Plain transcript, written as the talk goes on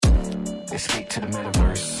Escape to the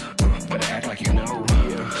metaverse, but act like you know.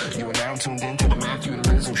 Yeah, you are now tuned into the Matthew and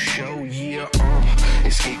Rizzle show. Yeah,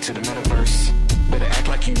 escape to the metaverse, better act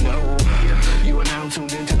like you know. Yeah, you are now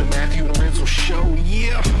tuned into the Matthew and Rizzle show.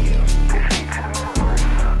 Yeah, escape to the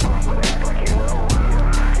metaverse, better act like you know.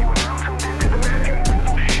 You are now tuned into the Matthew and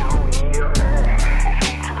Rizzle show. Yeah,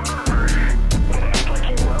 escape to the metaverse, better act like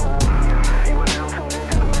you know. You are now tuned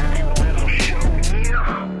into the Matthew and Rizzle show. Yeah.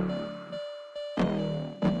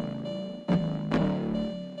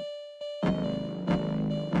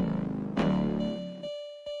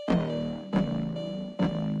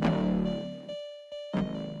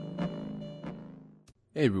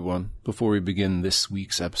 Hey everyone, before we begin this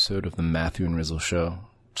week's episode of the Matthew and Rizzle Show,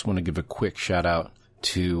 just want to give a quick shout out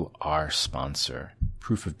to our sponsor,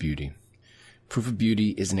 Proof of Beauty. Proof of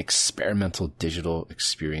Beauty is an experimental digital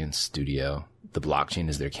experience studio. The blockchain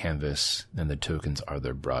is their canvas and the tokens are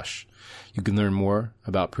their brush. You can learn more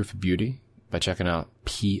about Proof of Beauty by checking out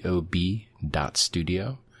pob.studio.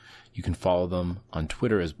 You can follow them on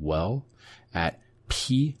Twitter as well at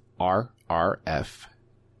PRRF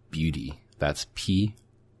Beauty. That's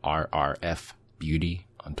PRRF Beauty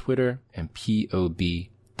on Twitter and pob.studio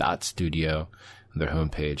on their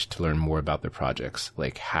homepage to learn more about their projects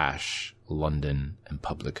like Hash, London, and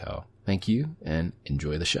Publico. Thank you and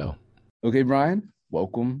enjoy the show. Okay, Brian,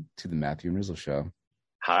 welcome to the Matthew and Rizzle Show.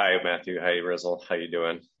 Hi, Matthew. Hi, Rizzle. How you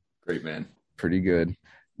doing? Great, man. Pretty good.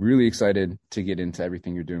 Really excited to get into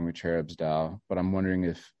everything you're doing with CherubsDAO, but I'm wondering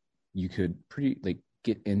if you could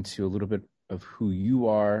get into a little bit of who you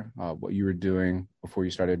are, what you were doing before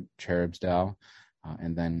you started CherubsDAO,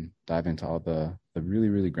 and then dive into all the really,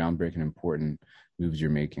 really groundbreaking, important moves you're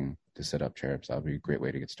making to set up CherubsDAO. That would be a great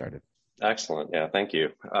way to get started. Excellent. Yeah, thank you.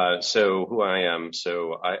 So who I am.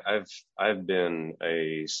 So I've been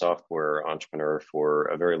a software entrepreneur for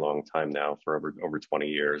a very long time now, for over 20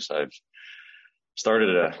 years. I've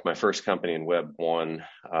started my first company in Web 1,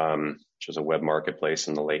 which was a web marketplace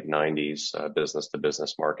in the late 90s, business to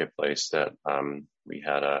business marketplace that we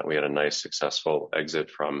had a nice successful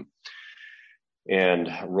exit from, and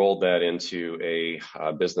rolled that into a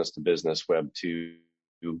business to business Web 2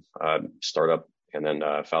 startup, and then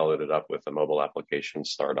followed it up with a mobile application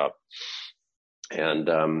startup. And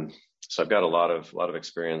so I've got a lot of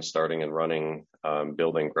experience starting and running,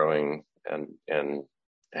 building, growing, and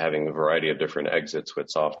having a variety of different exits with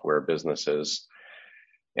software businesses.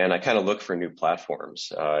 And I kind of look for new platforms.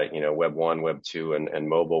 Web 1, Web 2, and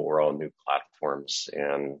mobile were all new platforms.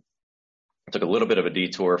 And I took a little bit of a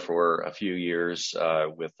detour for a few years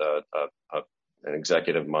with an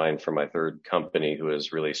executive mind from my third company who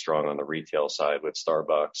is really strong on the retail side with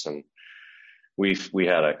Starbucks. And we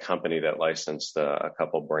had a company that licensed a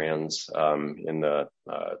couple brands in the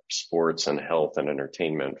sports and health and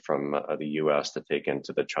entertainment from the U.S. to take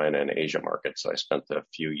into the China and Asia market. So I spent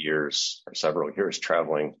several years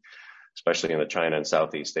traveling, especially in the China and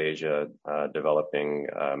Southeast Asia, developing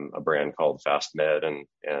a brand called FastMed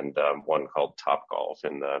and one called Topgolf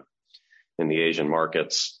in the Asian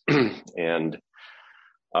markets. And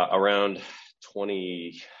around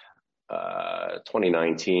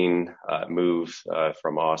 2019, moved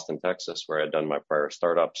from Austin, Texas, where I'd done my prior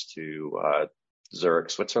startups, to Zurich,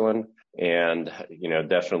 Switzerland, and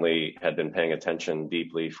definitely had been paying attention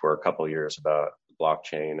deeply for a couple of years about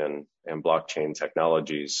blockchain and blockchain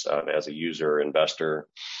technologies as a user investor,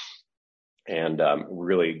 and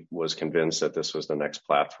really was convinced that this was the next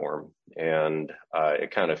platform. And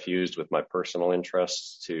it kind of fused with my personal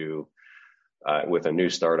interests with a new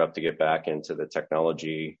startup to get back into the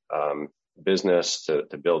technology business, to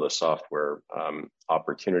build a software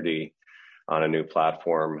opportunity on a new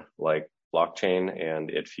platform like blockchain. And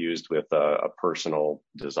it fused with a personal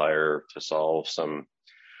desire to solve some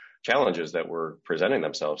challenges that were presenting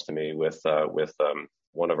themselves to me with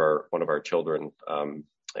one of our children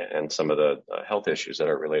and some of the health issues that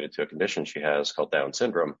are related to a condition she has called Down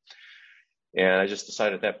syndrome. And I just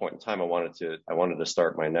decided at that point in time I wanted to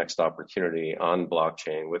start my next opportunity on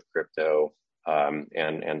blockchain with crypto,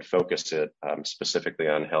 and focus it specifically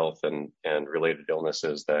on health and related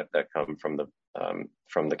illnesses that come from the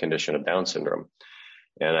condition of Down syndrome.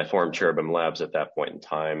 And I formed Cherubim Labs at that point in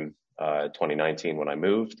time, 2019, when I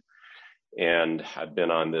moved. And I've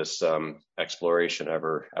been on this exploration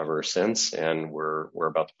ever since, and we're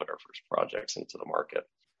about to put our first projects into the market.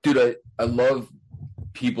 Dude, I love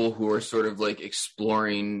people who are sort of like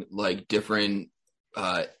exploring like different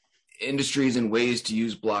industries and ways to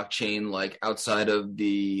use blockchain, like outside of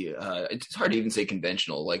the it's hard to even say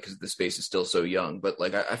conventional, like, because the space is still so young, but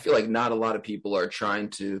like I feel like not a lot of people are trying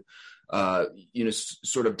to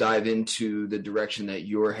sort of dive into the direction that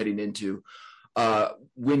you're heading into.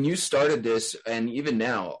 When you started this, and even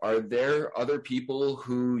now, are there other people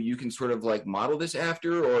who you can sort of like model this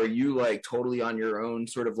after, or are you like totally on your own,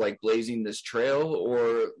 sort of like blazing this trail,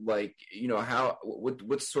 or like, you know,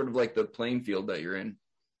 what's sort of like the playing field that you're in?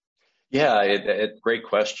 Yeah, great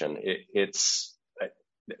question.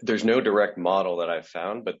 There's no direct model that I've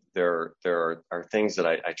found, but there are things that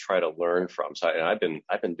I try to learn from. So I've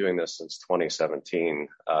been doing this since 2017.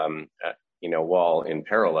 While in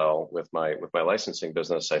parallel with my licensing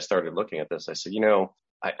business, I started looking at this. I said,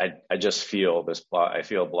 I just feel I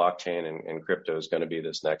feel blockchain and crypto is going to be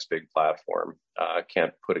this next big platform. I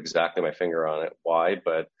can't put exactly my finger on it, why,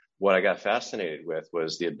 but what I got fascinated with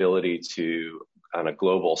was the ability to, on a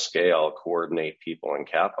global scale, coordinate people and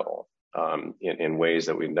capital in ways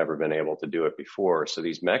that we've never been able to do it before. So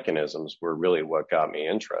these mechanisms were really what got me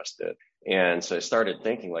interested. And so I started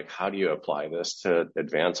thinking, like, how do you apply this to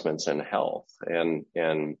advancements in health and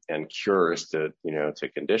cures to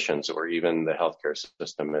conditions, or even the healthcare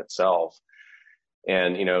system itself?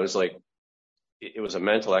 And, it was a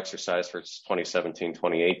mental exercise for 2017,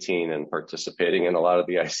 2018, and participating in a lot of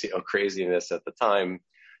the ICO craziness at the time,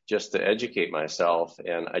 just to educate myself.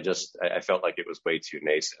 And I felt like it was way too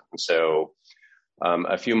nascent. And so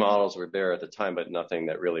a few models were there at the time, but nothing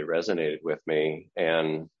that really resonated with me.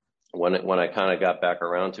 And when I kind of got back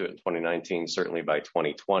around to it in 2019, certainly by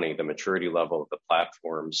 2020, the maturity level of the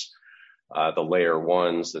platforms, the layer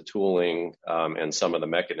ones, the tooling, and some of the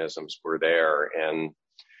mechanisms were there. And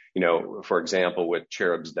for example, with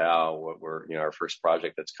CherubsDAO, our first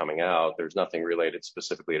project that's coming out, there's nothing related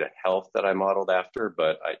specifically to health that I modeled after,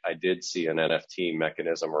 but I did see an NFT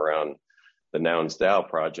mechanism around the Nouns DAO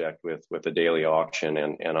project with a daily auction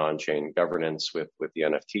and on-chain governance with the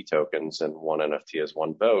NFT tokens, and one NFT as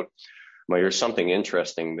one vote. Well, there's something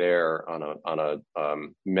interesting there on a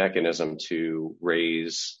mechanism to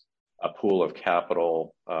raise a pool of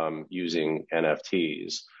capital using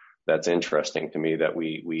NFTs. That's interesting to me, that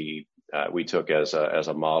we took as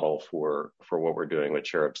a model for what we're doing with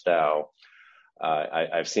CherubsDAO.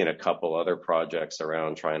 I've seen a couple other projects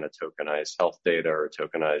around trying to tokenize health data or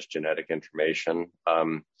tokenize genetic information.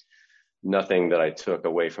 Nothing that I took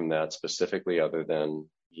away from that specifically, other than,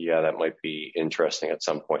 that might be interesting at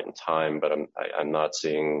some point in time, but I'm not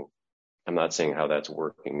seeing how that's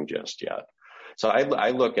working just yet. So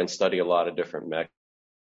I look and study a lot of different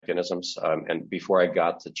mechanisms. And before I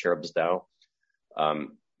got to CherubsDAO,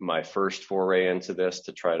 my first foray into this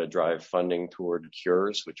to try to drive funding toward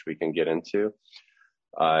cures, which we can get into,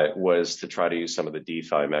 was to try to use some of the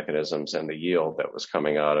DeFi mechanisms and the yield that was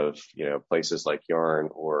coming out of places like Yarn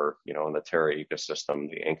or in the Terra ecosystem,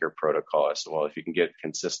 the Anchor protocol. I said, well, if you can get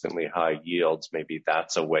consistently high yields, maybe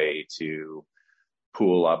that's a way to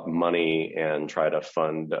pool up money and try to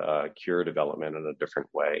fund cure development in a different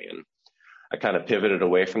way. And I kind of pivoted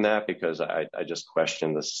away from that because I just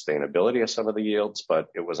questioned the sustainability of some of the yields, but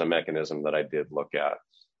it was a mechanism that I did look at.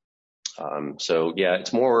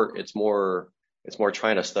 It's more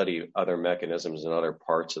trying to study other mechanisms in other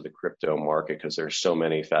parts of the crypto market, because there's so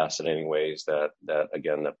many fascinating ways that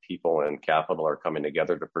again, the people and capital are coming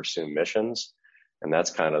together to pursue missions. And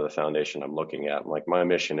that's kind of the foundation I'm looking at. Like, my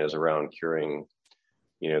mission is around curing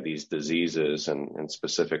these diseases, and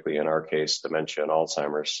specifically in our case, dementia and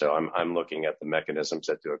Alzheimer's. So I'm looking at the mechanisms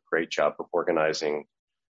that do a great job of organizing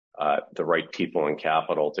the right people and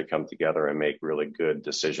capital to come together and make really good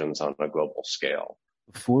decisions on a global scale.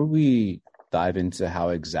 Before we dive into how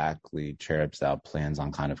exactly CherubsDAO plans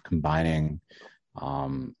on kind of combining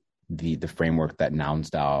the framework that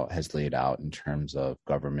Nouns DAO has laid out in terms of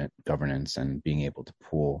governance and being able to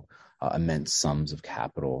pool immense sums of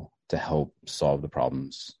capital to help solve the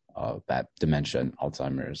problems that dementia and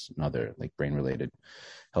Alzheimer's and other like brain-related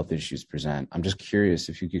health issues present. I'm just curious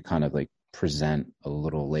if you could kind of like present a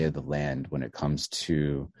little lay of the land when it comes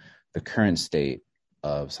to the current state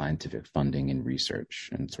of scientific funding and research,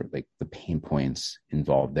 and sort of like the pain points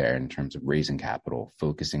involved there in terms of raising capital,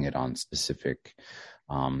 focusing it on specific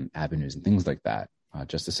avenues and things like that,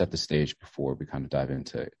 just to set the stage before we kind of dive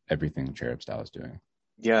into everything CherubsDAO is doing.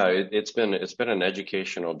 Yeah, it's been an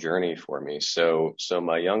educational journey for me. So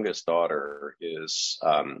my youngest daughter is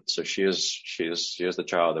she is the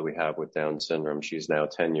child that we have with Down syndrome. She's now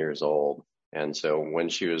 10 years old. And so when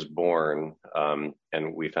she was born,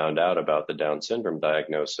 and we found out about the Down syndrome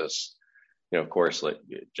diagnosis, of course,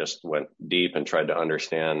 just went deep and tried to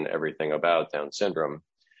understand everything about Down syndrome.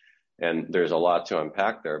 And there's a lot to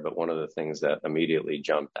unpack there, but one of the things that immediately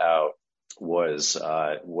jumped out was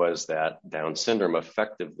that Down syndrome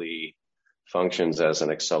effectively functions as an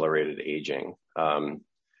accelerated aging.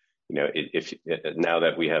 if now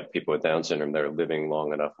that we have people with Down syndrome that are living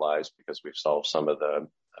long enough lives because we've solved some of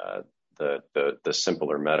the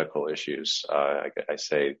simpler medical issues. I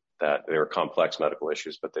say that they were complex medical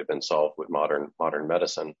issues, but they've been solved with modern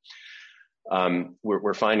medicine.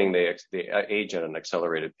 We're finding they age at an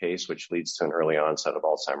accelerated pace, which leads to an early onset of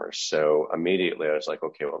Alzheimer's. So immediately I was like,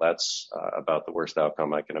 okay, well, that's about the worst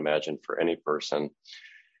outcome I can imagine for any person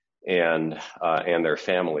and their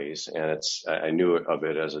families. And I knew of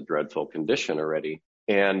it as a dreadful condition already.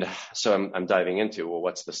 And so I'm diving into, well,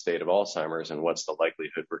 what's the state of Alzheimer's and what's the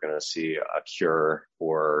likelihood we're going to see a cure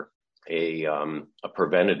or a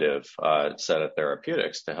preventative set of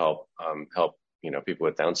therapeutics to help people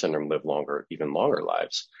with Down syndrome live even longer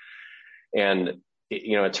lives. And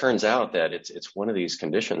it turns out that it's one of these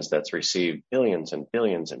conditions that's received billions and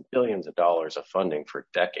billions and billions of dollars of funding for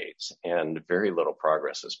decades, and very little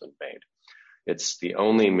progress has been made. It's the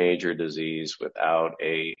only major disease without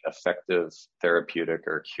a effective therapeutic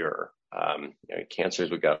or cure. Cancers,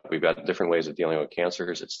 we've got different ways of dealing with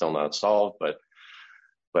cancers. It's still not solved, but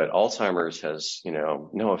Alzheimer's has,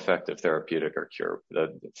 no effective therapeutic or cure.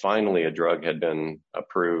 Finally, a drug had been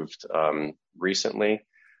approved recently,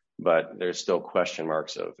 but there's still question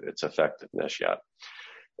marks of its effectiveness yet.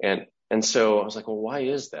 And so I was like, well, why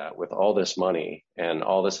is that with all this money and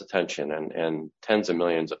all this attention and tens of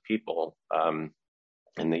millions of people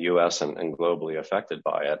in the US and globally affected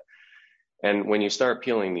by it? And when you start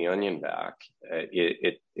peeling the onion back,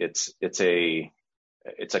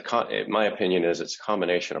 my opinion is it's a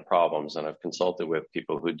combination of problems. And I've consulted with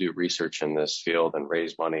people who do research in this field and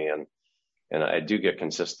raise money. And I do get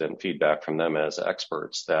consistent feedback from them as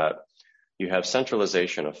experts that you have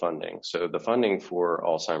centralization of funding. So the funding for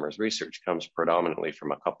Alzheimer's research comes predominantly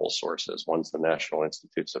from a couple sources. One's the National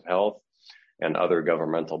Institutes of Health and other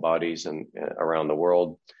governmental bodies around the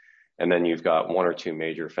world. And then you've got one or two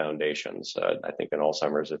major foundations. I think in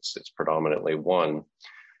Alzheimer's, it's predominantly one.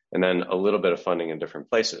 And then a little bit of funding in different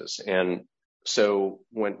places. And so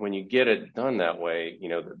when you get it done that way,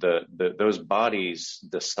 those bodies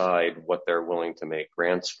decide what they're willing to make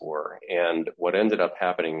grants for. And what ended up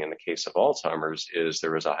happening in the case of Alzheimer's is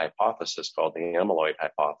there was a hypothesis called the amyloid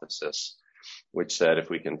hypothesis, which said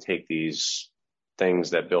if we can take these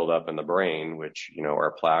things that build up in the brain, which,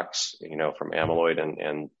 are plaques, from amyloid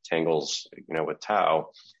and tangles, with tau,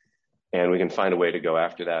 and we can find a way to go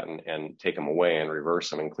after that and take them away and reverse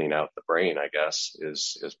them and clean out the brain, I guess,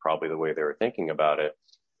 is probably the way they were thinking about it.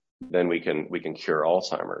 Then we can cure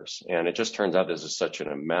Alzheimer's. And it just turns out this is such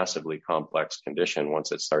a massively complex condition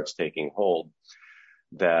once it starts taking hold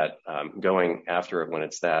that going after it when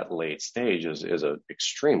it's that late stage is an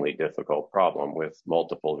extremely difficult problem with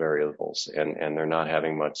multiple variables, and they're not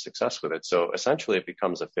having much success with it. So essentially it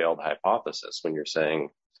becomes a failed hypothesis when you're saying,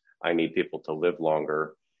 I need people to live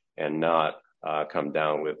longer and not come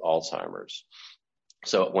down with Alzheimer's.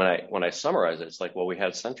 So when I summarize it, it's like, well, we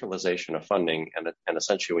have centralization of funding, and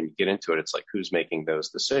essentially when you get into it, it's like who's making those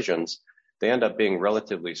decisions. They end up being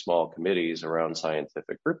relatively small committees around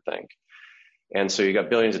scientific groupthink. And so you got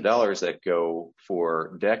billions of dollars that go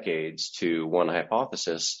for decades to one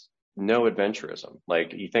hypothesis, no adventurism.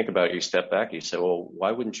 Like you think about it, you step back, you say, well,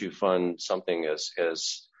 why wouldn't you fund something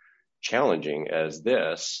as challenging as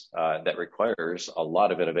this that requires a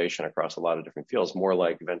lot of innovation across a lot of different fields, more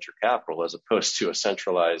like venture capital as opposed to a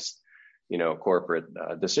centralized, corporate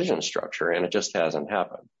decision structure? And it just hasn't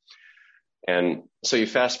happened. And so you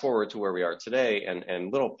fast forward to where we are today,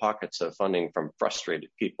 and little pockets of funding from frustrated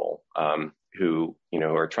people who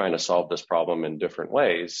are trying to solve this problem in different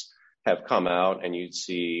ways have come out, and you'd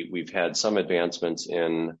see we've had some advancements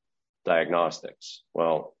in diagnostics.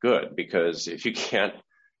 Well, good, because if you can't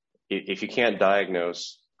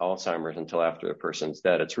diagnose Alzheimer's until after the person's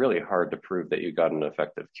dead, it's really hard to prove that you got an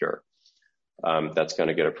effective cure that's going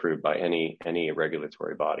to get approved by any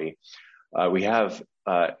regulatory body. We have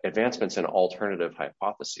advancements in alternative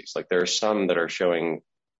hypotheses. Like there are some that are showing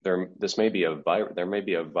there may be a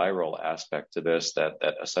viral aspect to this that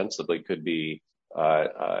ostensibly could be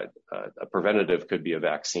a preventative, could be a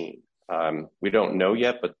vaccine. We don't know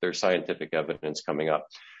yet, but there's scientific evidence coming up,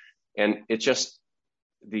 and it just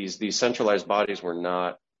these centralized bodies were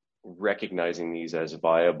not recognizing these as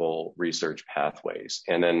viable research pathways,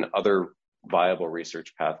 and then other viable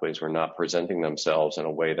research pathways were not presenting themselves in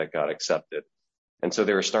a way that got accepted. And so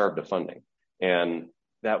they were starved of funding. And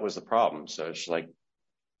that was the problem. So it's like,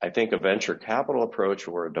 I think a venture capital approach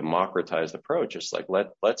or a democratized approach is like,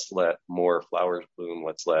 let's let more flowers bloom.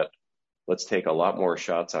 Let's take a lot more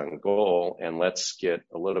shots on goal, and let's get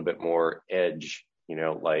a little bit more edge,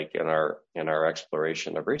 like in our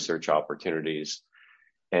exploration of research opportunities.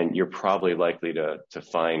 and you're probably likely to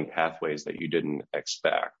find pathways that you didn't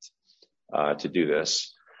expect to do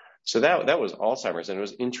this. So that was Alzheimer's, and it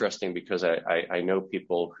was interesting because I know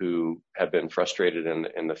people who have been frustrated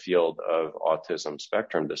in the field of autism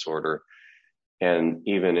spectrum disorder, and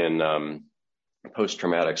even in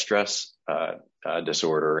post-traumatic stress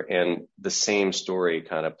disorder, and the same story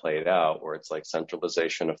kind of played out, where it's like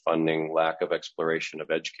centralization of funding, lack of exploration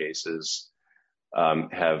of edge cases,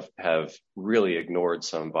 have really ignored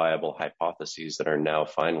some viable hypotheses that are now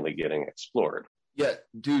finally getting explored. Yeah,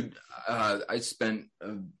 dude, I spent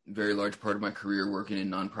a very large part of my career working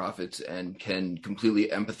in nonprofits and can completely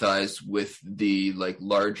empathize with the like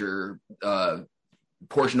larger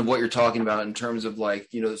portion of what you're talking about in terms of like,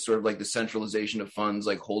 sort of like the centralization of funds,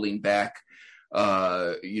 like holding back,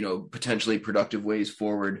 potentially productive ways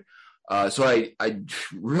forward. So I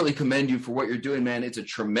really commend you for what you're doing, man. It's a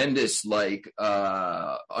tremendous like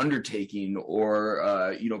undertaking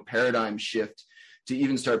or, paradigm shift to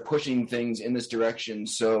even start pushing things in this direction.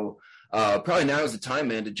 So probably now is the time,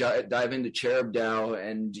 man, to dive into CherubsDAO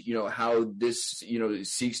and, how this,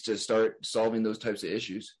 seeks to start solving those types of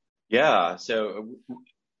issues. Yeah. So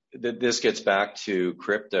this gets back to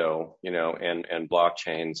crypto, and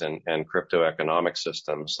blockchains and crypto economic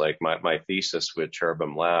systems. Like my thesis with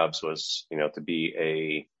Cherubim Labs was, to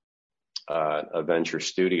be a venture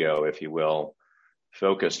studio, if you will,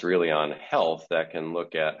 focused really on health that can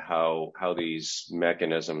look at how these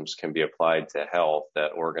mechanisms can be applied to health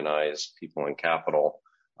that organize people and capital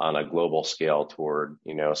on a global scale toward,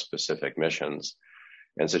 specific missions.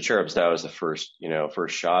 And so CherubsDAO is the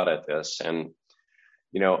first shot at this. And,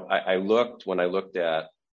 when I looked at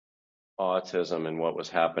autism and what was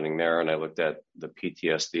happening there, and I looked at the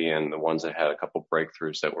PTSD and the ones that had a couple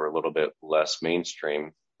breakthroughs that were a little bit less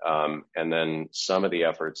mainstream, and then some of the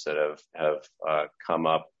efforts that have come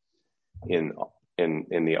up in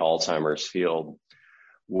the Alzheimer's field,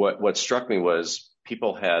 what struck me was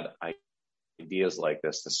people had ideas like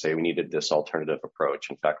this to say we needed this alternative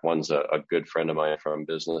approach. In fact, one's a good friend of mine from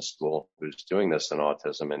business school who's doing this in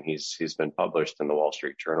autism, and he's been published in the Wall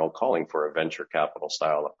Street Journal calling for a venture capital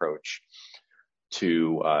style approach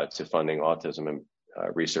to funding autism and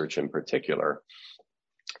research in particular.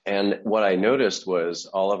 And what I noticed was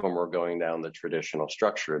all of them were going down the traditional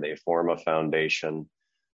structure. They form a foundation,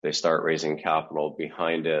 they start raising capital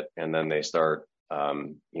behind it, and then they start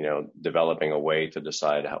developing a way to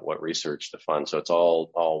decide what research to fund. So it's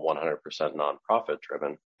all 100% nonprofit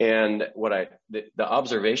driven. And the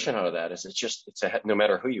observation out of that is it's no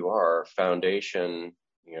matter who you are, foundation,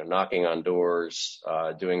 knocking on doors,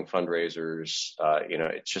 doing fundraisers,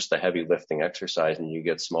 it's just a heavy lifting exercise, and you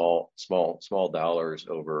get small dollars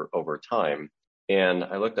over time. And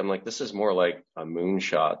I'm like, this is more like a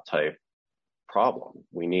moonshot type problem.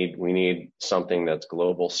 We need something that's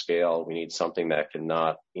global scale. We need something that can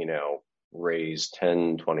not, raise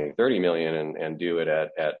 10, 20, 30 million and do it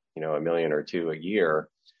at $1 million or $2 million a year.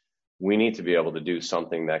 We need to be able to do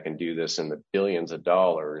something that can do this in the billions of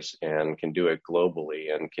dollars and can do it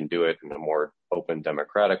globally and can do it in a more open,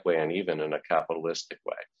 democratic way and even in a capitalistic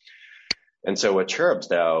way. And so what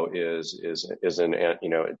CherubsDAO is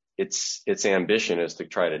its ambition is to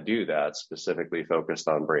try to do that, specifically focused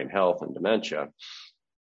on brain health and dementia.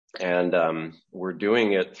 And we're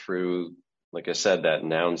doing it through, like I said, that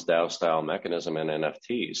nouns DAO style mechanism and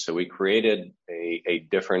NFTs. So we created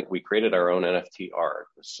we created our own NFT art.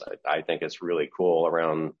 I think it's really cool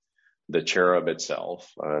around the cherub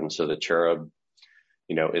itself. And so the cherub,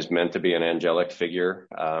 is meant to be an angelic figure.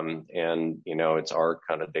 And, its art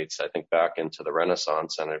kind of dates, I think, back into the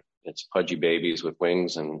Renaissance, and it's pudgy babies with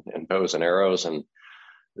wings and bows and arrows and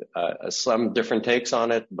some different takes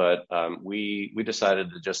on it. But we decided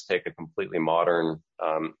to just take a completely modern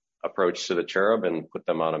approach to the cherub and put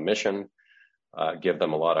them on a mission, give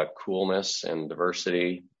them a lot of coolness and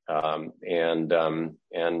diversity, and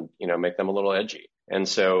make them a little edgy. And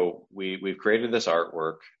so we've created this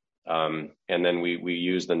artwork. And then we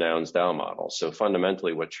use the nouns DAO model. So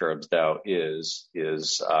fundamentally what CherubsDAO is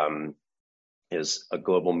a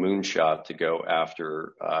global moonshot to go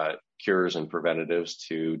after cures and preventatives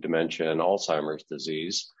to dementia and Alzheimer's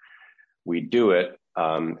disease. We do it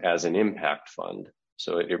as an impact fund.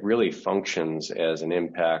 So it really functions as an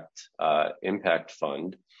impact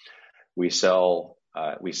fund. We sell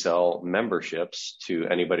memberships to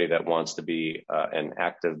anybody that wants to be an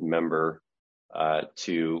active member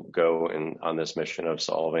to go on this mission of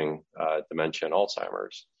solving dementia and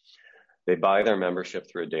Alzheimer's. They buy their membership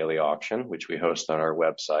through a daily auction, which we host on our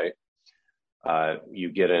website. You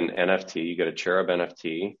get an NFT, you get a Cherub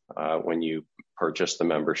NFT when you purchase the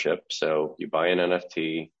membership. So you buy an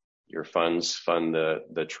NFT, Your funds fund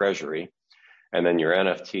the treasury, and then your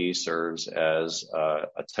NFT serves as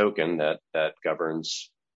a token that governs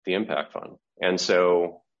the impact fund. And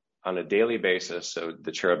so on a daily basis, so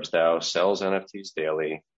the CherubsDAO sells NFTs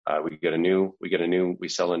daily. We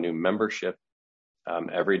sell a new membership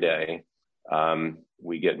every day.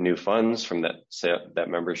 We get new funds from that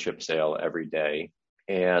membership sale every day.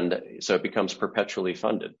 And so it becomes perpetually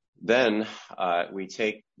funded. Then we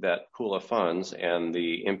take that pool of funds, and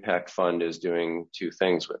the impact fund is doing two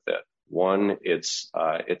things with it. One, it's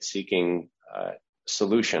seeking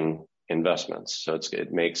solution investments. So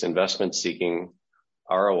it makes investment seeking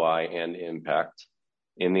ROI and impact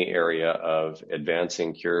in the area of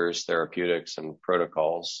advancing cures, therapeutics, and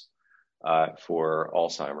protocols for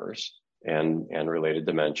Alzheimer's and related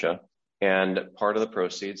dementia. And part of the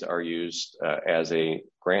proceeds are used as a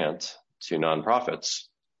grant to nonprofits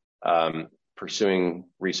pursuing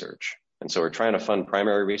research. And so we're trying to fund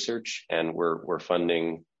primary research, and we're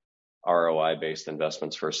funding ROI-based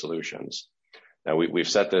investments for solutions. Now we've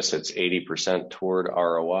set this, it's 80% toward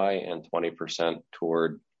ROI and 20%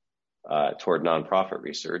 toward nonprofit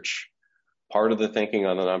research. Part of the thinking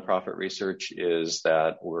on the nonprofit research is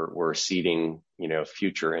that we're seeding,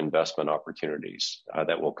 future investment opportunities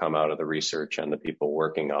that will come out of the research and the people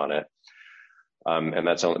working on it. And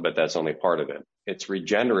that's only part of it. It's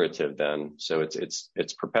regenerative then, so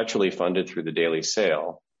it's perpetually funded through the daily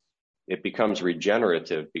sale. It becomes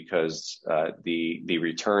regenerative because the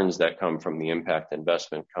returns that come from the impact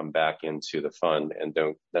investment come back into the fund and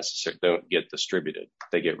don't get distributed.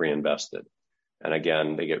 They get reinvested. And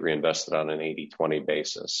again, they get reinvested on an 80-20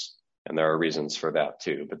 basis. And there are reasons for that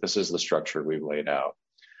too, but this is the structure we've laid out.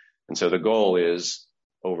 And so the goal is,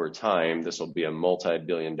 over time, this will be a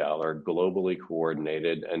multi-billion-dollar globally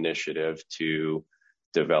coordinated initiative to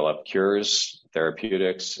develop cures,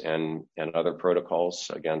 therapeutics, and other protocols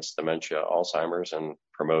against dementia, Alzheimer's, and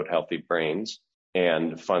promote healthy brains,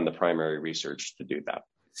 and fund the primary research to do that.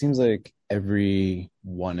 It seems like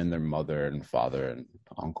everyone and their mother and father and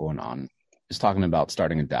uncle and aunt is talking about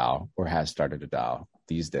starting a DAO or has started a DAO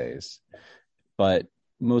these days. But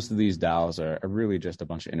most of these DAOs are really just a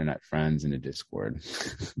bunch of internet friends in a Discord,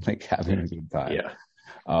 like having a good time.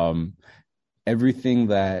 Yeah. Everything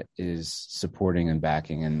that is supporting and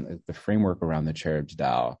backing and the framework around the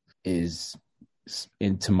CherubsDAO is,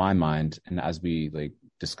 into my mind, and as we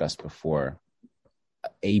discussed before,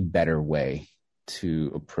 a better way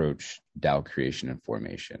to approach DAO creation and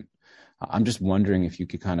formation. I'm just wondering if you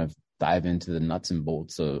could kind of dive into the nuts and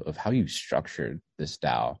bolts of how you structured this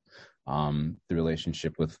DAO, the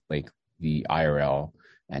relationship with the IRL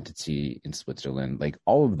entity in Switzerland,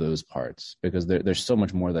 all of those parts, because there's so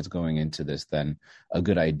much more that's going into this than a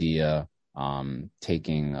good idea,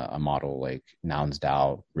 taking a model like Nouns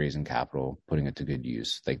DAO, raising capital, putting it to good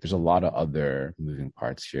use. There's a lot of other moving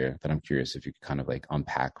parts here that I'm curious if you could kind of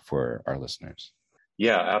unpack for our listeners.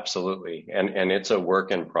 Yeah, absolutely. And it's a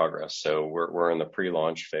work in progress. So we're in the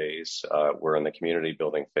pre-launch phase. We're in the community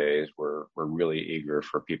building phase. We're really eager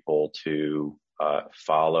for people to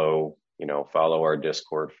follow our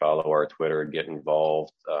Discord, follow our Twitter, get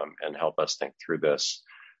involved, and help us think through this,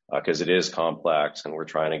 because it is complex, and we're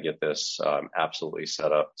trying to get this absolutely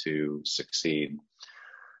set up to succeed.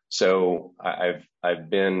 So I've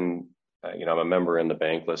been, I'm a member in the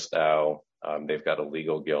Bankless DAO. They've got a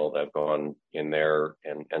legal guild. I've gone in there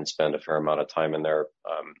and spend a fair amount of time in there.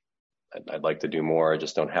 I'd like to do more. I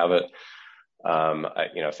just don't have it.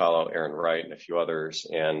 I follow Aaron Wright and a few others,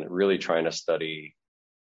 and really trying to study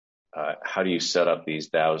how do you set up these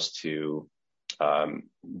DAOs to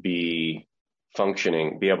be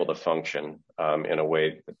able to function in a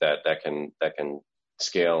way that can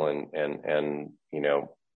scale and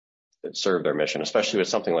serve their mission, especially with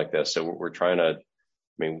something like this. So we're trying to.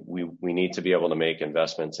 We need to be able to make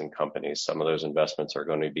investments in companies. Some of those investments are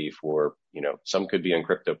going to be for, some could be in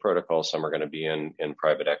crypto protocols, some are going to be in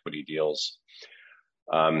private equity deals.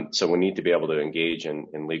 So we need to be able to engage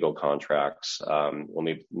in legal contracts. We'll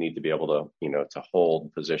need to be able to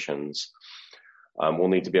hold positions. We'll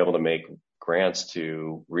need to be able to make grants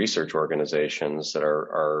to research organizations that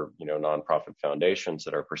are nonprofit foundations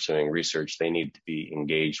that are pursuing research. They need to be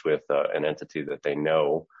engaged with an entity that they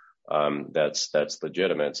know that's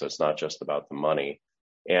legitimate. So it's not just about the money.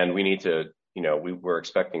 And we need to, we're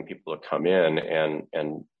expecting people to come in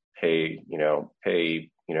and pay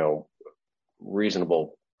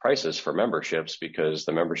reasonable prices for memberships, because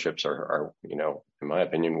the memberships are, in my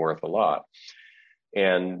opinion, worth a lot.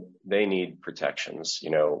 And they need protections,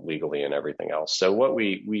 legally and everything else. So what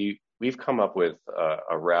we've come up with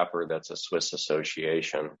a wrapper that's a Swiss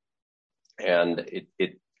association, and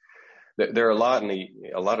there are a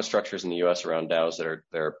lot of structures in the U.S. around DAOs that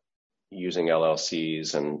they're using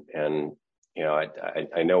LLCs, and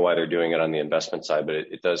I know why they're doing it on the investment side, but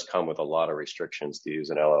it does come with a lot of restrictions to use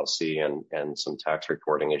an LLC and some tax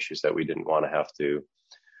reporting issues that we didn't want to have to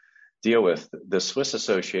deal with. The Swiss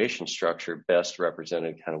association structure best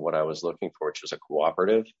represented kind of what I was looking for, which is a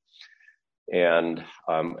cooperative. And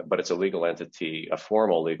but it's a legal entity, a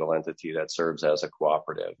formal legal entity that serves as a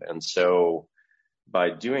cooperative. And so by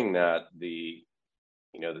doing that, the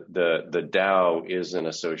DAO is an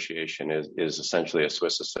association, is essentially a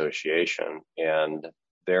Swiss association, and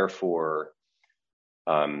therefore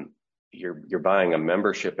you're buying a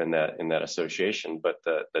membership in that association, but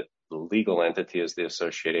the legal entity is the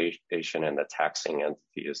association and the taxing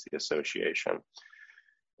entity is the association.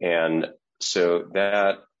 And so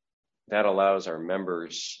that allows our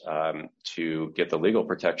members to get the legal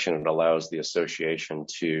protection. It allows the association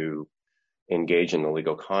to engage in the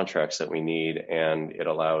legal contracts that we need, and it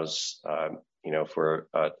allows for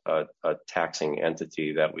a taxing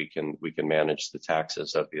entity that we can manage the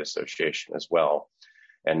taxes of the association as well,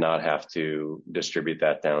 and not have to distribute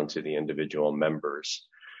that down to the individual members.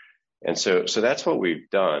 And so that's what we've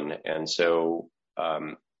done. And so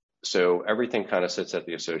everything kind of sits at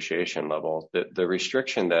the association level. The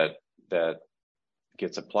restriction that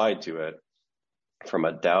gets applied to it from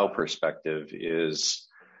a DAO perspective is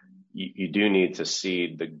you do need to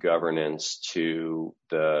cede the governance to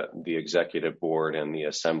the executive board and the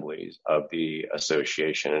assemblies of the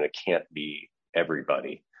association, and it can't be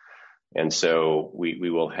everybody. And so we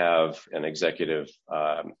will have an executive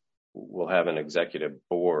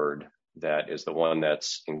board that is the one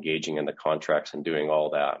that's engaging in the contracts and doing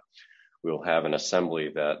all that. We'll have an assembly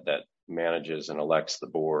that manages and elects the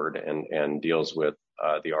board and deals with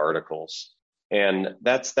the articles. And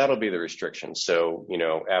that'll be the restriction. So,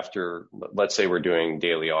 after, let's say we're doing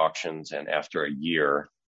daily auctions, and after a year,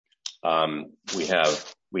 we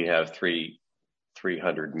have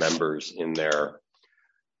 300 members in there.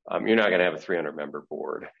 You're not going to have a 300 member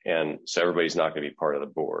board, and so everybody's not going to be part of the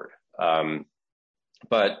board.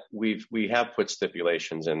 But we have put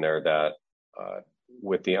stipulations in there that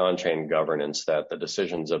with the on-chain governance, that the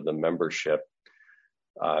decisions of the membership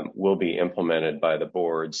will be implemented by the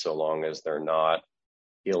board so long as they're not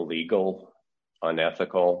illegal,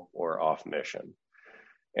 unethical, or off mission.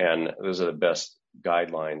 And those are the best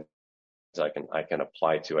guidelines I can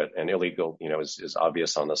apply to it. And illegal, is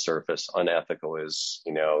obvious on the surface. Unethical is,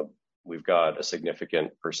 we've got a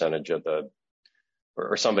significant percentage of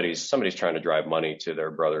or somebody's trying to drive money to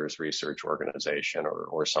their brother's research organization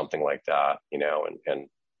or something like that, and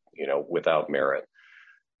without merit.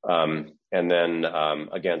 And then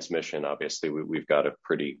against mission, obviously, we've got a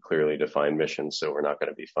pretty clearly defined mission, so we're not going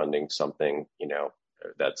to be funding something,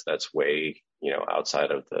 that's way,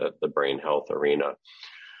 outside of the brain health arena.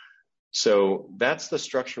 So that's the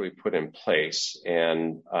structure we put in place.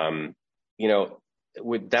 And,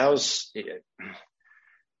 with DAOs,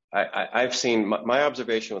 I've seen my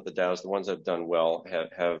observation with the DAOs, the ones that have done well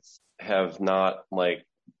have not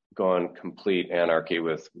gone complete anarchy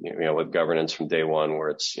with governance from day one, where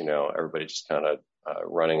it's, everybody just kind of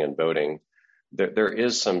running and voting. There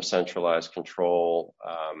is some centralized control,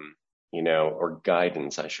 or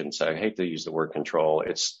guidance, I shouldn't say. I hate to use the word control.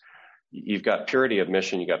 You've got purity of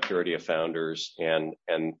mission, you got purity of founders, and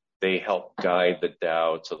they help guide the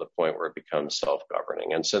DAO to the point where it becomes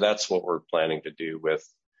self-governing. And so that's what we're planning to do with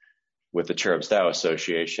the CherubsDAO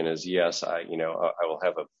Association is, yes, I will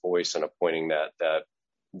have a voice in appointing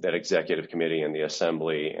that executive committee and the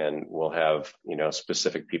assembly, and we'll have,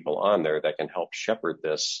 specific people on there that can help shepherd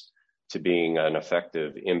this to being an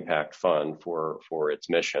effective impact fund for its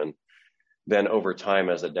mission. Then over time,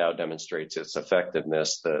 as the DAO demonstrates its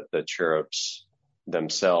effectiveness, the cherubs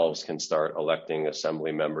themselves can start electing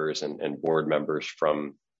assembly members and board members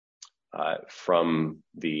from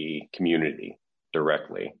the community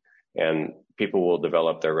directly. And people will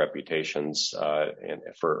develop their reputations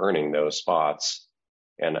for earning those spots.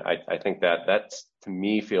 And I think that to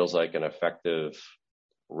me feels like an effective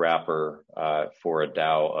wrapper for a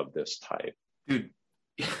DAO of this type. Dude,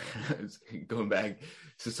 going back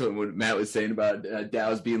to what Matt was saying about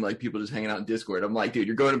DAOs being like people just hanging out in Discord. I'm like, dude,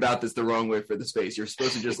 you're going about this the wrong way for the space. You're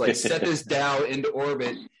supposed to just set this DAO into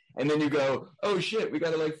orbit, and then you go, oh shit, we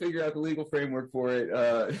got to figure out the legal framework for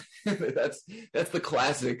it. That's the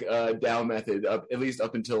classic DAO method, at least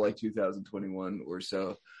up until 2021 or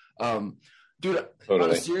so. Dude,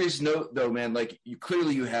 totally. On a serious note, though, man,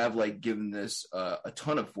 you have given this a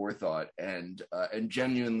ton of forethought and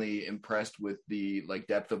genuinely impressed with the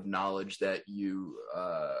depth of knowledge that you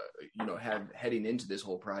have heading into this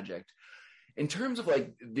whole project. in terms of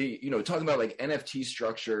like talking about like NFT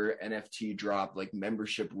structure, NFT drop, like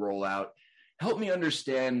membership rollout, help me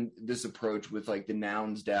understand this approach with like the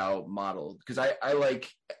Nouns DAO model, because I like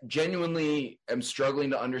genuinely am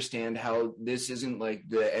struggling to understand how this isn't like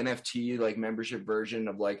the NFT like membership version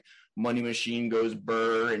of like Money Machine goes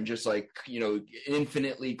burr and just like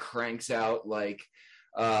infinitely cranks out like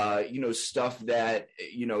stuff that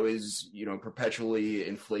is perpetually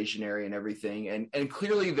inflationary and everything, and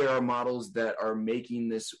clearly there are models that are making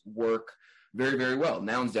this work very, very well.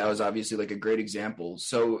 Nouns DAO is obviously like a great example.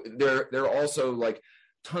 So there are also like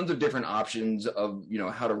tons of different options of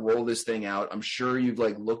how to roll this thing out. I'm sure you've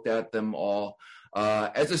like looked at them all.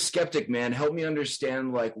 As a skeptic, man, help me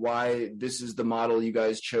understand like why this is the model you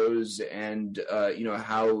guys chose, and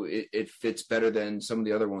how it fits better than some of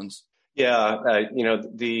the other ones. Yeah,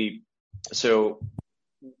 the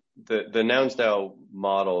Nouns DAO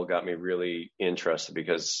model got me really interested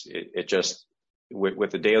because it just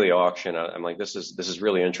with the daily auction, I'm like, this is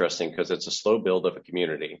really interesting because it's a slow build of a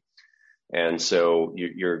community. And so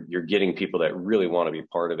you're getting people that really want to be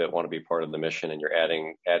part of it, want to be part of the mission, and you're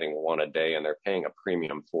adding one a day, and they're paying a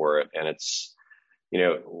premium for it. And it's,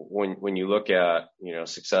 when you look at,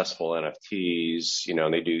 successful NFTs,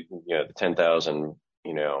 they do, the 10,000,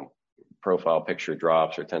 profile picture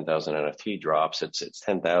drops or 10,000 NFT drops. It's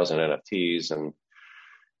 10,000 NFTs, and,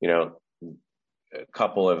 a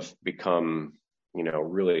couple have become,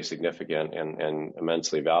 really significant and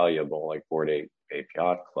immensely valuable, like Bored Ape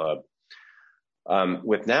Yacht Club.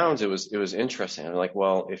 With Nouns, it was interesting. I'm like,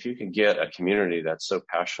 well, if you can get a community that's so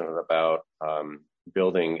passionate about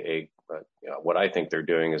building what I think they're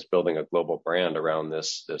doing is building a global brand around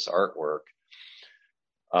this artwork,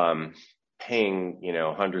 paying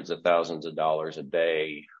hundreds of thousands of dollars a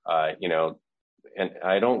day, and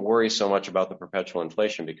I don't worry so much about the perpetual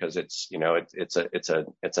inflation because it's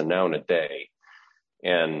a noun a day.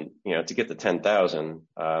 And, to get the 10,000,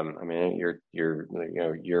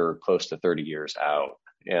 you're close to 30 years out.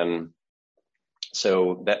 And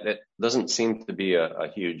so that doesn't seem to be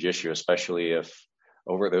a huge issue, especially if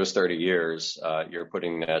over those 30 years, you're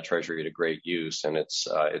putting that treasury to great use, and it's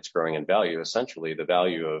growing in value. Essentially, the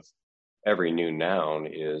value of every new noun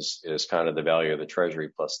is kind of the value of the treasury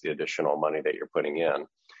plus the additional money that you're putting in.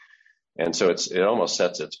 And so it almost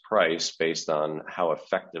sets its price based on how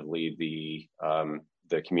effectively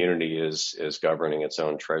the community is governing its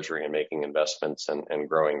own treasury and making investments and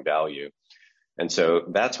growing value. And so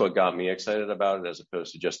that's what got me excited about it, as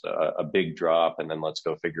opposed to just a big drop and then let's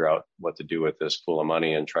go figure out what to do with this pool of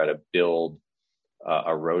money and try to build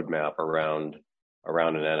a roadmap around an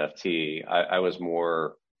NFT. I was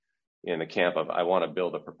more in the camp of I want to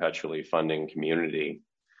build a perpetually funding community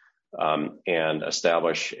and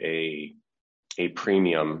establish a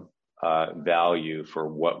premium value for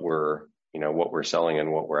what we're selling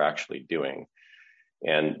and what we're actually doing.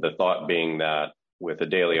 And the thought being that with a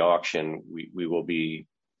daily auction, we will be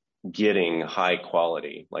getting high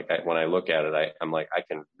quality. Like when I look at it, I'm like, I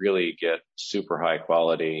can really get super high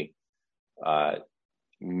quality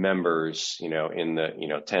members, in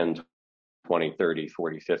the 10, 20, 30,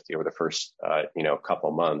 40, 50 over the first,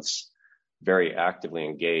 couple months, very actively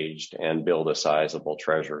engaged and build a sizable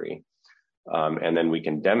treasury. And then we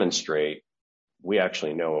can demonstrate we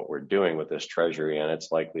actually know what we're doing with this treasury, and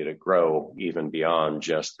it's likely to grow even beyond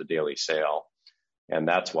just the daily sale. And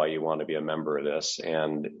that's why you want to be a member of this.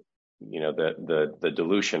 And, the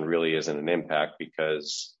dilution really isn't an impact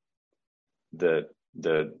because the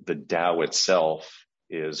DAO itself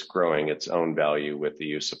is growing its own value with the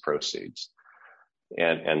use of proceeds.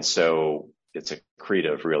 And so it's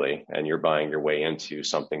accretive really, and you're buying your way into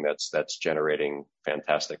something that's generating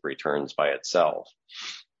fantastic returns by itself.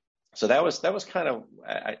 So that was kind of,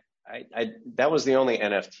 that was the only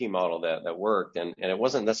NFT model that worked. And it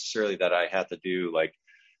wasn't necessarily that I had to do like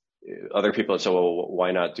other people had said, well,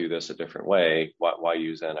 why not do this a different way? Why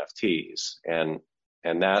use NFTs? And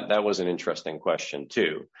that was an interesting question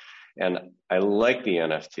too. And I like the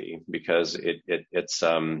NFT because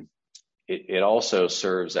it also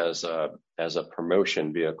serves as a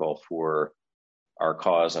promotion vehicle for our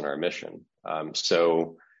cause and our mission.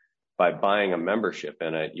 So by buying a membership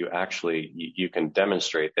in it, you can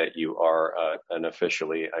demonstrate that you are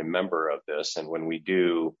officially a member of this. And when we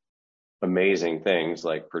do amazing things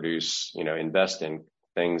like invest in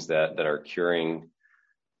things that are curing,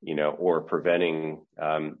 or preventing,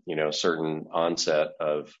 certain onset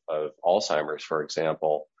of Alzheimer's, for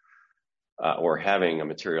example, or having a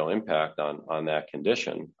material impact on that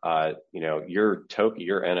condition, your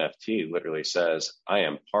NFT literally says, I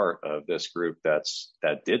am part of this group that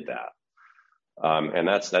did that. And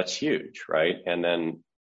that's huge, right? And then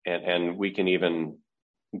and we can even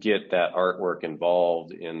get that artwork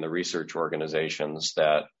involved in the research organizations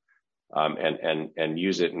that and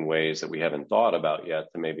use it in ways that we haven't thought about yet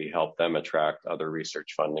to maybe help them attract other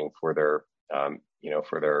research funding for their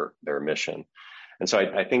for their mission. And so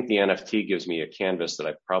I think the NFT gives me a canvas that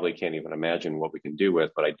I probably can't even imagine what we can do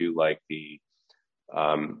with, but I do like the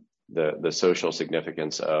social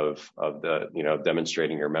significance of the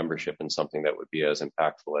demonstrating your membership in something that would be as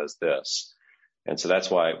impactful as this. And so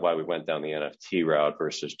that's why we went down the NFT route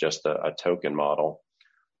versus just a token model.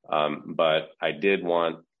 But I did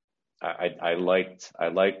want I liked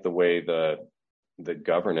the way the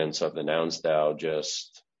governance of the Nouns DAO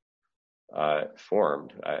just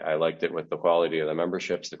formed. I liked it with the quality of the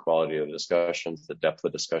memberships, the quality of the discussions, the depth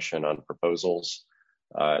of discussion on proposals,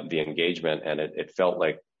 the engagement, and it felt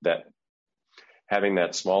like that having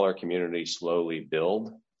that smaller community slowly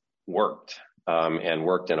build worked, and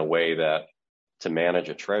worked in a way that to manage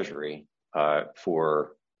a treasury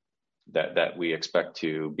for that we expect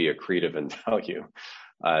to be accretive in value.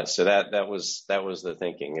 So that was the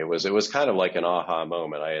thinking. It was kind of like an aha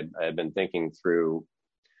moment. I had been thinking through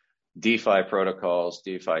DeFi protocols,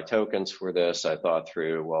 DeFi tokens for this. I thought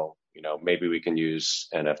through, well, maybe we can use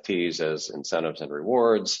NFTs as incentives and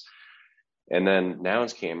rewards. And then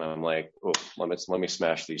Nouns came, and I'm like, oh, let me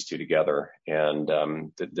smash these two together. And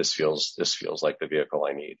this feels like the vehicle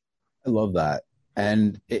I need. I love that.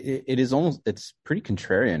 And it's pretty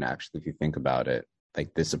contrarian, actually, if you think about it,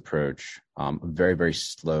 like this approach, very, very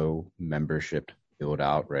slow membership build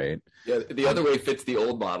out, right? Yeah, the other way fits the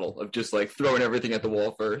old model of just like throwing everything at the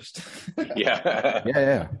wall first. Yeah.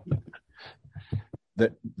 Yeah.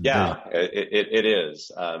 It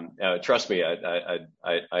is. Trust me, I've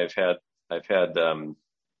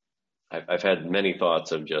had many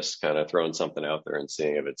thoughts of just kind of throwing something out there and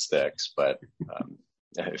seeing if it sticks, but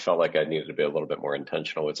I felt like I needed to be a little bit more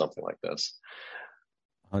intentional with something like this.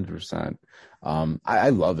 100%. I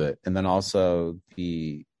love it. And then also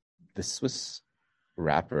the Swiss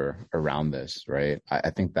wrapper around this, right? I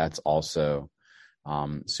think that's also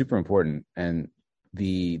super important. And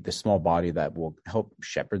the small body that will help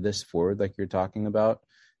shepherd this forward, like you're talking about.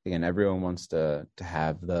 Again, everyone wants to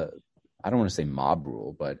have I don't want to say mob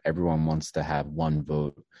rule, but everyone wants to have one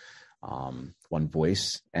vote, one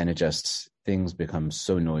voice. And things become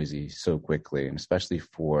so noisy so quickly. And especially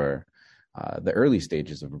for the early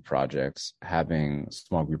stages of a project, having a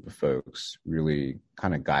small group of folks really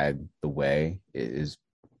kind of guide the way is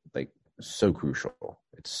like so crucial.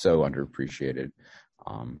 It's so underappreciated.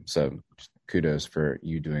 So kudos for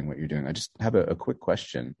you doing what you're doing. I just have a quick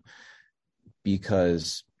question,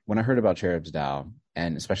 because when I heard about CherubsDAO,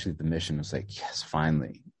 and especially the mission, was like, yes,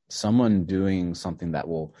 finally, someone doing something that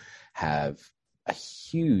will have a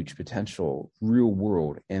huge potential real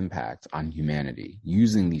world impact on humanity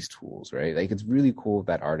using these tools, right? Like, it's really cool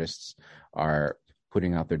that artists are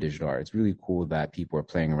putting out their digital art. It's really cool that people are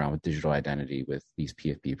playing around with digital identity with these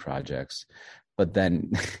PFP projects. But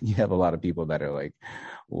then you have a lot of people that are like,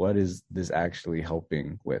 what is this actually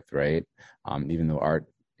helping with, right? Even though art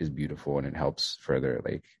is beautiful and it helps further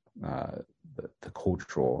like the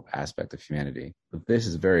cultural aspect of humanity. But this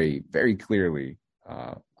is very, very clearly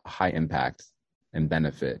a high impact and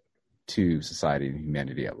benefit to society and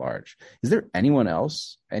humanity at large. Is there anyone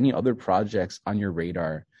else, any other projects on your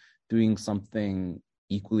radar doing something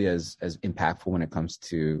equally as impactful when it comes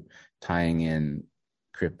to tying in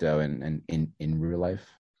crypto and in real life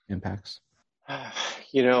impacts?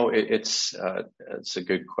 It's a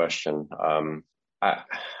good question.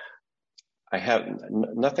 I have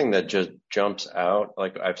nothing that just jumps out.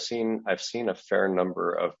 Like I've seen a fair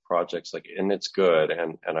number of projects, like, and it's good.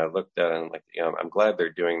 And I looked at it and like, I'm glad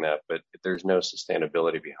they're doing that, but there's no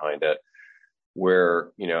sustainability behind it.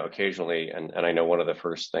 Where, occasionally, and I know one of the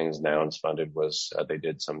first things Nouns funded was they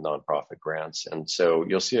did some nonprofit grants. And so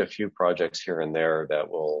you'll see a few projects here and there that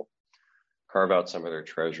will carve out some of their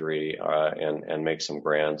treasury and make some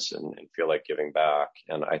grants and feel like giving back.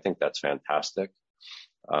 And I think that's fantastic.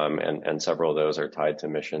 And several of those are tied to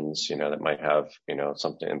missions, that might have,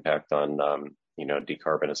 something impact on,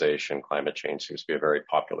 decarbonization. Climate change seems to be a very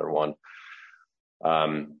popular one.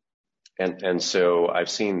 And so I've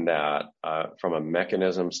seen that from a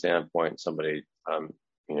mechanism standpoint, somebody,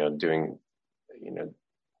 doing,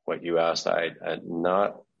 what you asked, I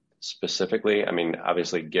not specifically. I mean,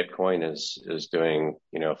 obviously Gitcoin is doing,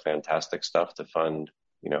 fantastic stuff to fund,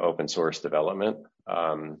 open source development.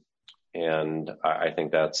 And I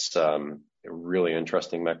think that's a really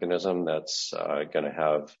interesting mechanism that's going to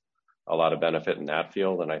have a lot of benefit in that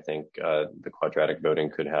field. And I think the quadratic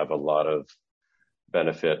voting could have a lot of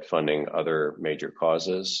benefit funding other major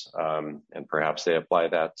causes, and perhaps they apply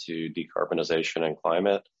that to decarbonization and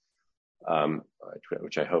climate,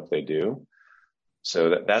 which I hope they do.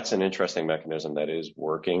 So that's an interesting mechanism that is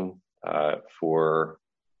working for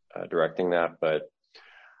directing that. But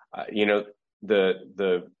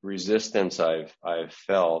the resistance I've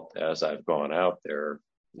felt as I've gone out there,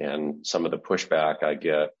 and some of the pushback I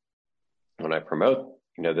get when I promote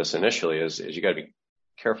this initially is you got to be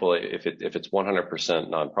careful if it's 100%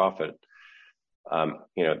 nonprofit.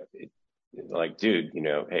 Like, dude,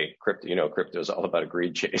 hey, crypto is all about a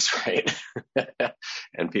greed chase, right?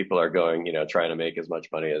 And people are going, trying to make as much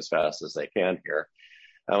money as fast as they can here.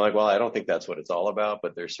 And I'm like, well, I don't think that's what it's all about,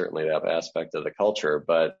 but there's certainly that aspect of the culture.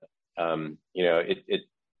 But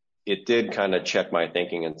it did kind of check my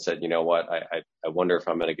thinking and said, you know what, I wonder if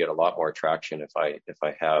I'm going to get a lot more traction if I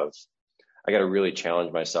got to really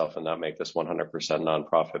challenge myself and not make this 100%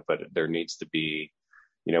 nonprofit, but there needs to be,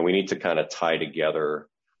 we need to kind of tie together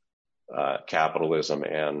capitalism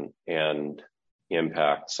and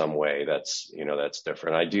impact some way that's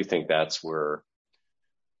different. I do think that's where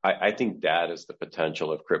I think that is the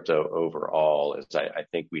potential of crypto overall. Is I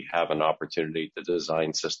think we have an opportunity to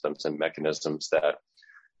design systems and mechanisms that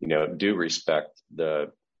do respect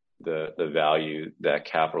the value that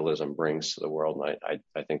capitalism brings to the world, and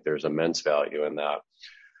I think there's immense value in that,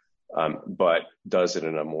 but does it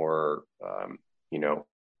in a more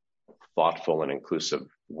thoughtful and inclusive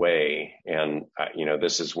way. And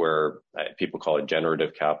this is where people call it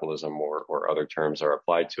generative capitalism, or other terms are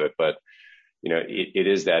applied to it, but it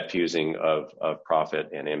is that fusing of profit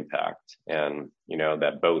and impact, and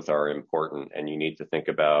that both are important, and you need to think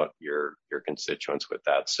about your constituents with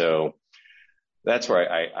that. So that's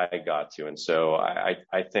where I got to. And so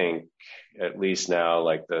I think at least now,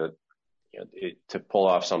 like to pull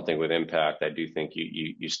off something with impact, I do think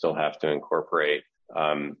you still have to incorporate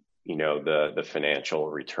the financial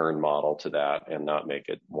return model to that, and not make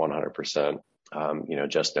it 100%.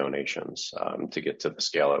 Just donations to get to the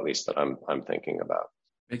scale, at least, that I'm thinking about.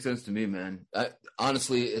 Makes sense to me, man.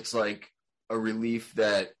 Honestly, it's like a relief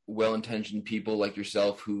that well-intentioned people like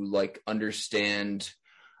yourself who understand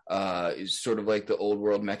is sort of like the old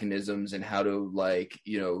world mechanisms and how to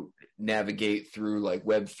navigate through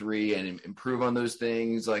Web3 and improve on those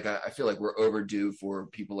things. I feel like we're overdue for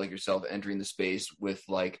people like yourself entering the space with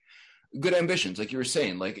good ambitions, like you were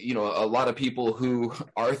saying. A lot of people who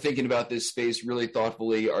are thinking about this space really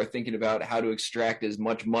thoughtfully are thinking about how to extract as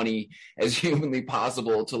much money as humanly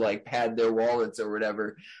possible to pad their wallets or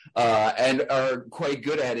whatever, and are quite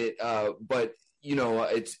good at it. But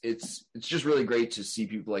it's just really great to see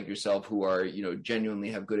people like yourself who are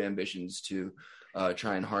genuinely have good ambitions to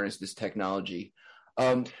try and harness this technology.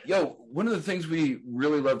 One of the things we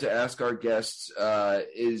really love to ask our guests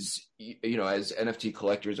is, as NFT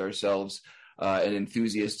collectors ourselves and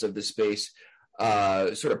enthusiasts of the space,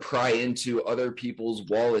 sort of pry into other people's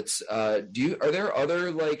wallets. Do you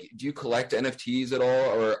collect NFTs at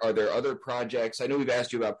all, or are there other projects? I know we've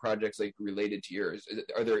asked you about projects related to yours.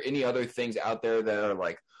 Are there any other things out there that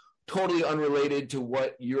are totally unrelated to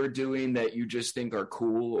what you're doing that you just think are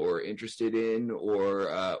cool or interested in,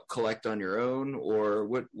 or collect on your own, or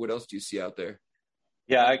what else do you see out there?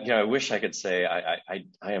 Yeah, I wish I could say I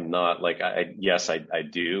am not yes, I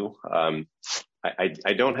do.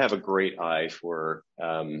 I don't have a great eye for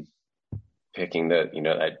picking that.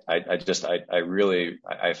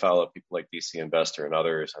 I follow people like DC Investor and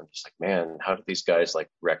others. I'm just like, man, how do these guys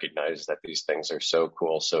recognize that these things are so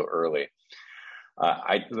cool so early?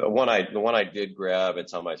 The one I did grab,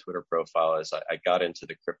 it's on my Twitter profile, is I got into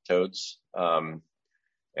the cryptodes,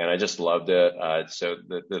 and I just loved it. So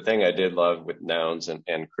the thing I did love with nouns and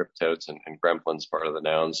cryptodes and Gremplin's part of the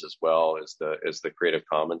nouns as well is the Creative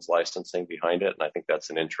Commons licensing behind it. And I think that's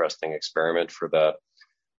an interesting experiment for the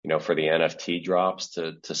NFT drops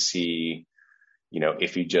to see,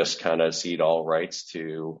 if you just kind of cede all rights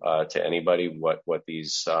to anybody, what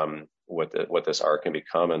this art can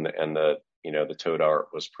become. And the toad art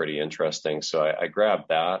was pretty interesting. So I grabbed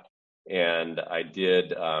that, and I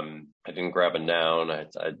didn't grab a noun.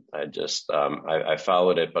 I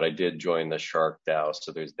followed it, but I did join the CherubsDAO.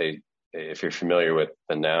 So if you're familiar with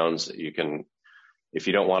the nouns, you can, if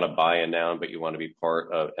you don't want to buy a noun, but you want to be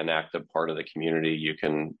an active part of the community, you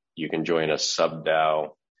can join a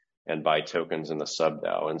sub-DAO and buy tokens in the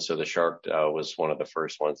sub-DAO. And so the CherubsDAO was one of the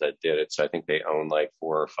first ones that did it. So I think they own 4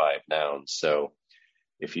 or 5 nouns. So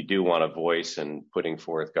if you do want a voice in putting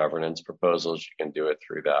forth governance proposals, you can do it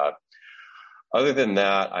through that. Other than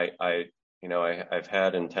that, I've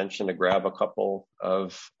had intention to grab a couple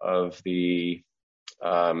of the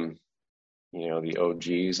the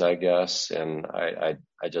OGs, I guess. And I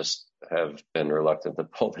just have been reluctant to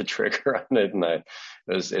pull the trigger on it. And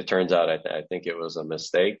it turns out, I think it was a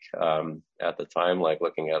mistake, at the time, like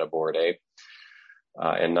looking at a Bored Ape,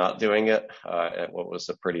 and not doing it, at what was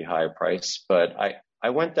a pretty high price. But I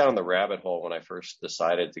went down the rabbit hole when I first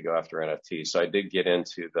decided to go after NFTs. So I did get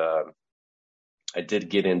into the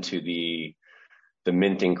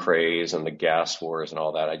minting craze and the gas wars and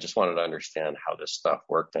all that. I just wanted to understand how this stuff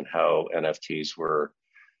worked and how NFTs were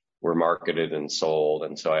marketed and sold.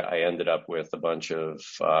 And so I ended up with a bunch of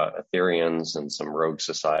Ethereans and some Rogue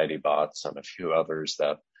Society bots and a few others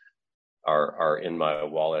that are in my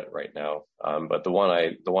wallet right now. But the one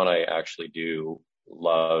I actually do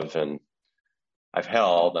love, and I've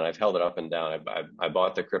held it up and down. I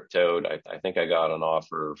bought the Cryptode. I think I got an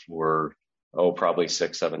offer for probably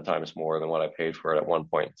 6-7 times more than what I paid for it at one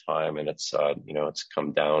point in time, and it's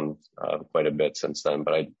come down quite a bit since then.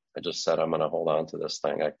 But I just said I'm going to hold on to this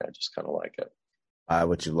thing. I just kind of like it.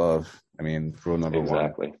 What you love. I mean, rule number one.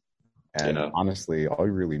 Exactly. And honestly, all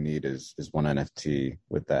you really need is one NFT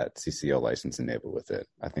with that CCO license enabled with it.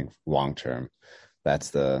 I think long term,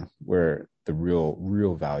 that's where the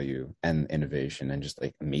real value and innovation and just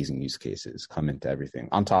like amazing use cases come into everything.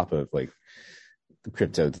 On top of like the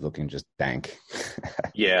crypto's looking just dank.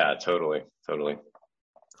 Yeah, totally.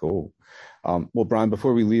 Cool. Well, Brian,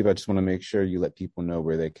 before we leave, I just want to make sure you let people know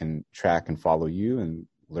where they can track and follow you and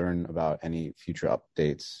learn about any future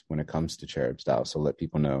updates when it comes to CherubsDAO. So let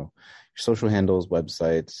people know your social handles,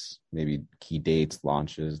 websites, maybe key dates,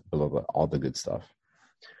 launches, blah, blah, blah, all the good stuff.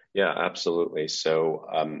 Yeah, absolutely. So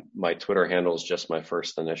my Twitter handle is just my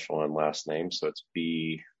first initial and last name. So it's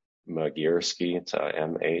B Magierski. It's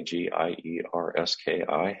Magierski.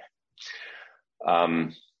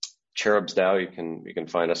 CherubsDAO, you can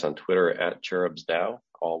find us on Twitter at CherubsDAO,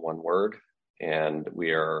 all one word. And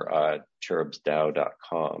we are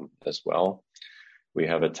CherubsDAO.com as well. We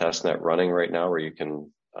have a testnet running right now where you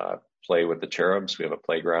can play with the cherubs. We have a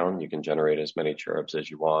playground. You can generate as many cherubs as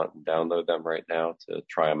you want and download them right now to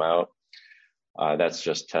try them out. That's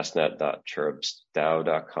just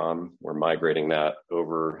testnet.cherubsdao.com. We're migrating that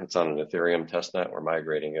over. It's on an Ethereum testnet. We're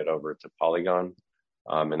migrating it over to Polygon,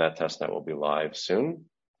 and that testnet will be live soon.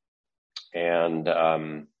 And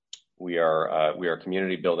we are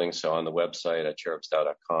community building. So on the website at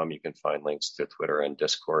CherubsDAO.com, you can find links to Twitter and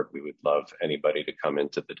Discord. We would love anybody to come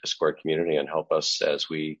into the Discord community and help us as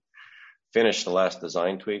we finish the last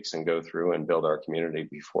design tweaks and go through and build our community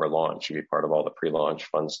before launch. You'll be part of all the pre-launch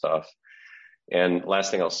fun stuff. And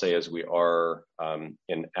last thing I'll say is we are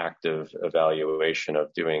in active evaluation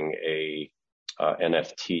of doing a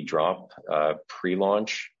NFT drop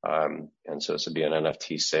pre-launch. And so this would be an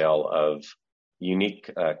NFT sale of unique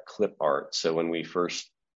clip art. So when we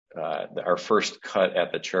our first cut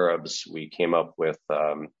at the Cherubs, we came up with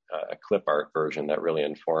a clip art version that really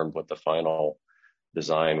informed what the final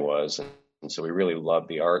design was. And so we really love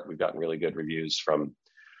the art. We've gotten really good reviews from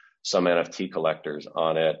some NFT collectors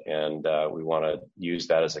on it. And we want to use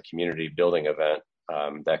that as a community building event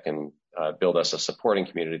that can build us a supporting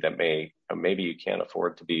community that maybe you can't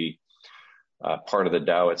afford to be part of the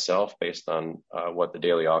DAO itself based on what the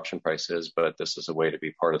daily auction price is, but this is a way to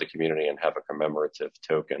be part of the community and have a commemorative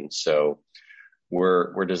token. So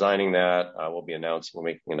we're designing that. We'll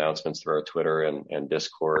making announcements through our Twitter and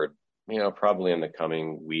Discord, probably in the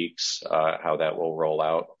coming weeks, how that will roll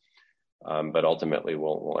out. But ultimately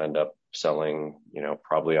we'll end up selling,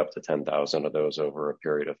 probably up to 10,000 of those over a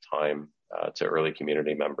period of time to early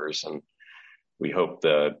community members. And we hope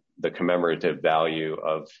the commemorative value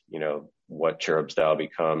of, what CherubsDAO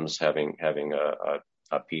becomes, having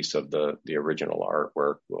a piece of the original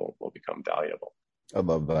artwork will become valuable. I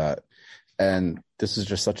love that. And this is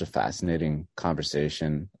just such a fascinating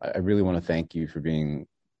conversation. I really want to thank you for being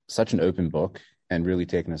such an open book and really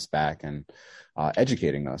taking us back and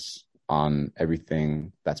educating us on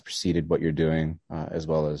everything that's preceded what you're doing, as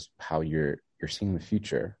well as how you're seeing the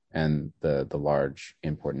future and the large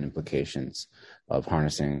important implications of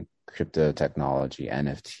harnessing crypto technology,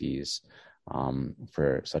 NFTs,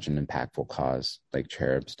 for such an impactful cause like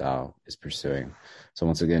CherubsDAO is pursuing. So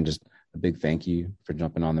once again, just a big thank you for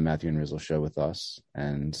jumping on the Matthew and Rizzle show with us,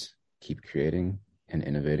 and keep creating and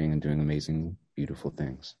innovating and doing amazing, beautiful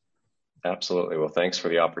things. Absolutely. Well, thanks for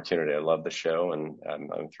the opportunity. I love the show, and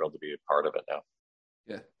I'm thrilled to be a part of it now.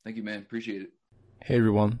 Yeah. Thank you, man. Appreciate it. Hey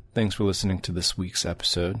everyone, thanks for listening to this week's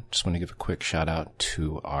episode. Just want to give a quick shout out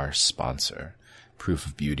to our sponsor, Proof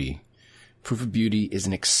of Beauty. Proof of Beauty is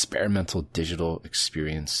an experimental digital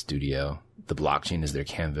experience studio. The blockchain is their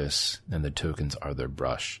canvas and the tokens are their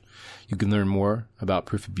brush. You can learn more about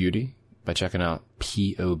Proof of Beauty by checking out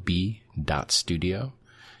pob.studio.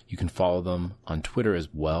 You can follow them on Twitter as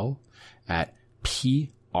well at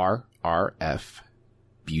PRRF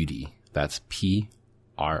Beauty. That's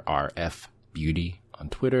PRRF Beauty on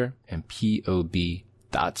Twitter, and pob.studio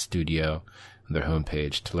on their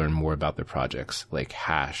homepage to learn more about their projects like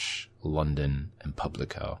Hash, London, and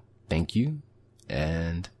Publico. Thank you,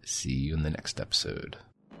 and see you in the next episode.